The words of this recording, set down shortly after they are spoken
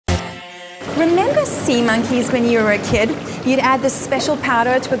Remember sea monkeys when you were a kid? You'd add this special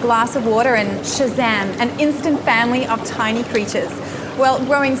powder to a glass of water and shazam, an instant family of tiny creatures. Well,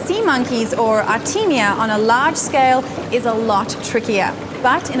 growing sea monkeys, or Artemia, on a large scale is a lot trickier.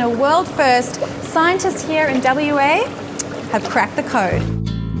 But in a world first, scientists here in WA have cracked the code.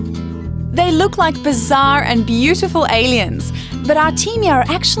 They look like bizarre and beautiful aliens, but Artemia are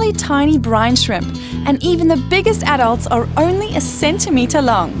actually tiny brine shrimp, and even the biggest adults are only a centimetre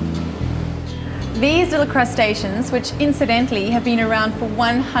long. These little crustaceans, which incidentally have been around for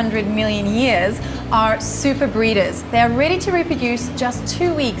 100 million years, are super breeders. They are ready to reproduce just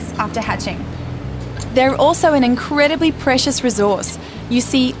 2 weeks after hatching. They're also an incredibly precious resource. You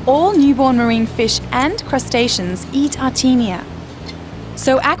see, all newborn marine fish and crustaceans eat Artemia.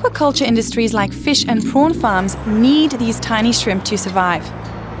 So aquaculture industries like fish and prawn farms need these tiny shrimp to survive.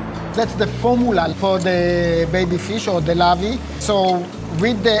 That's the formula for the baby fish or the larvae. So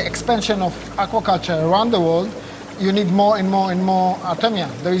with the expansion of aquaculture around the world, you need more and more and more Artemia.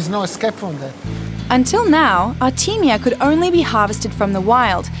 There is no escape from that. Until now, Artemia could only be harvested from the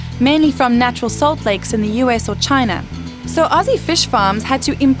wild, mainly from natural salt lakes in the US or China. So Aussie fish farms had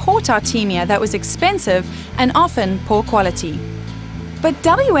to import Artemia that was expensive and often poor quality. But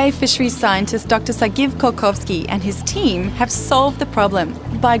WA fisheries scientist Dr. Sagiv Kolkovsky and his team have solved the problem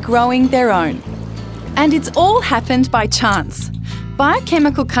by growing their own. And it's all happened by chance.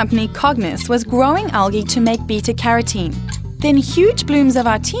 Biochemical company Cognis was growing algae to make beta-carotene. Then huge blooms of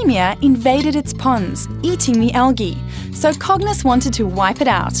Artemia invaded its ponds, eating the algae. So Cognis wanted to wipe it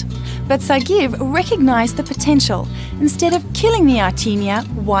out. But Sagiv recognised the potential. Instead of killing the Artemia,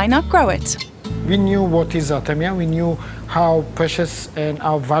 why not grow it? We knew what is Artemia, we knew how precious and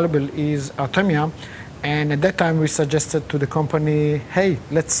how valuable is Artemia, and at that time we suggested to the company, hey,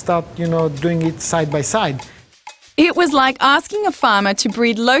 let's start, doing it side by side. It was like asking a farmer to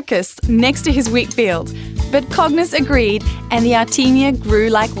breed locusts next to his wheat field, but Cognis agreed and the Artemia grew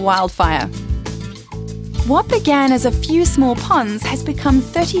like wildfire. What began as a few small ponds has become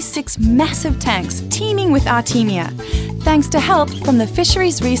 36 massive tanks teeming with Artemia, thanks to help from the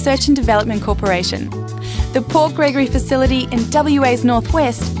Fisheries Research and Development Corporation. The Port Gregory facility in WA's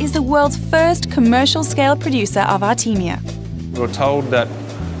northwest is the world's first commercial-scale producer of Artemia. We were told that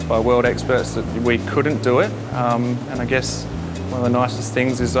by world experts that we couldn't do it, and I guess one of the nicest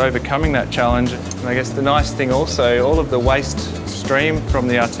things is overcoming that challenge. And I guess the nice thing also, all of the waste stream from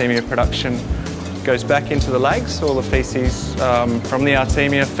the Artemia production goes back into the lakes. All the feces from the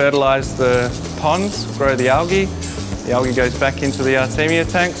Artemia fertilise the ponds, grow the algae. The algae goes back into the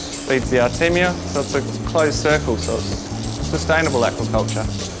Artemia tanks, feeds the Artemia, so it's a closed circle, so it's sustainable aquaculture.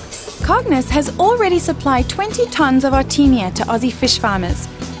 Cognis has already supplied 20 tonnes of Artemia to Aussie fish farmers.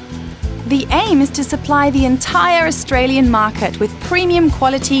 The aim is to supply the entire Australian market with premium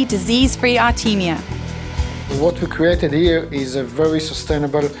quality, disease-free Artemia. What we created here is a very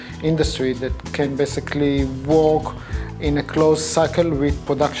sustainable industry that can basically work in a closed cycle with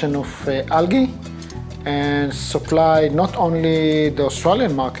production of algae and supply not only the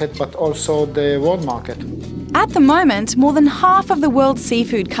Australian market but also the world market. At the moment, more than half of the world's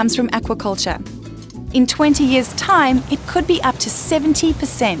seafood comes from aquaculture. In 20 years' time, it could be up to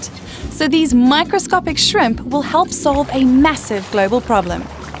 70%. So these microscopic shrimp will help solve a massive global problem.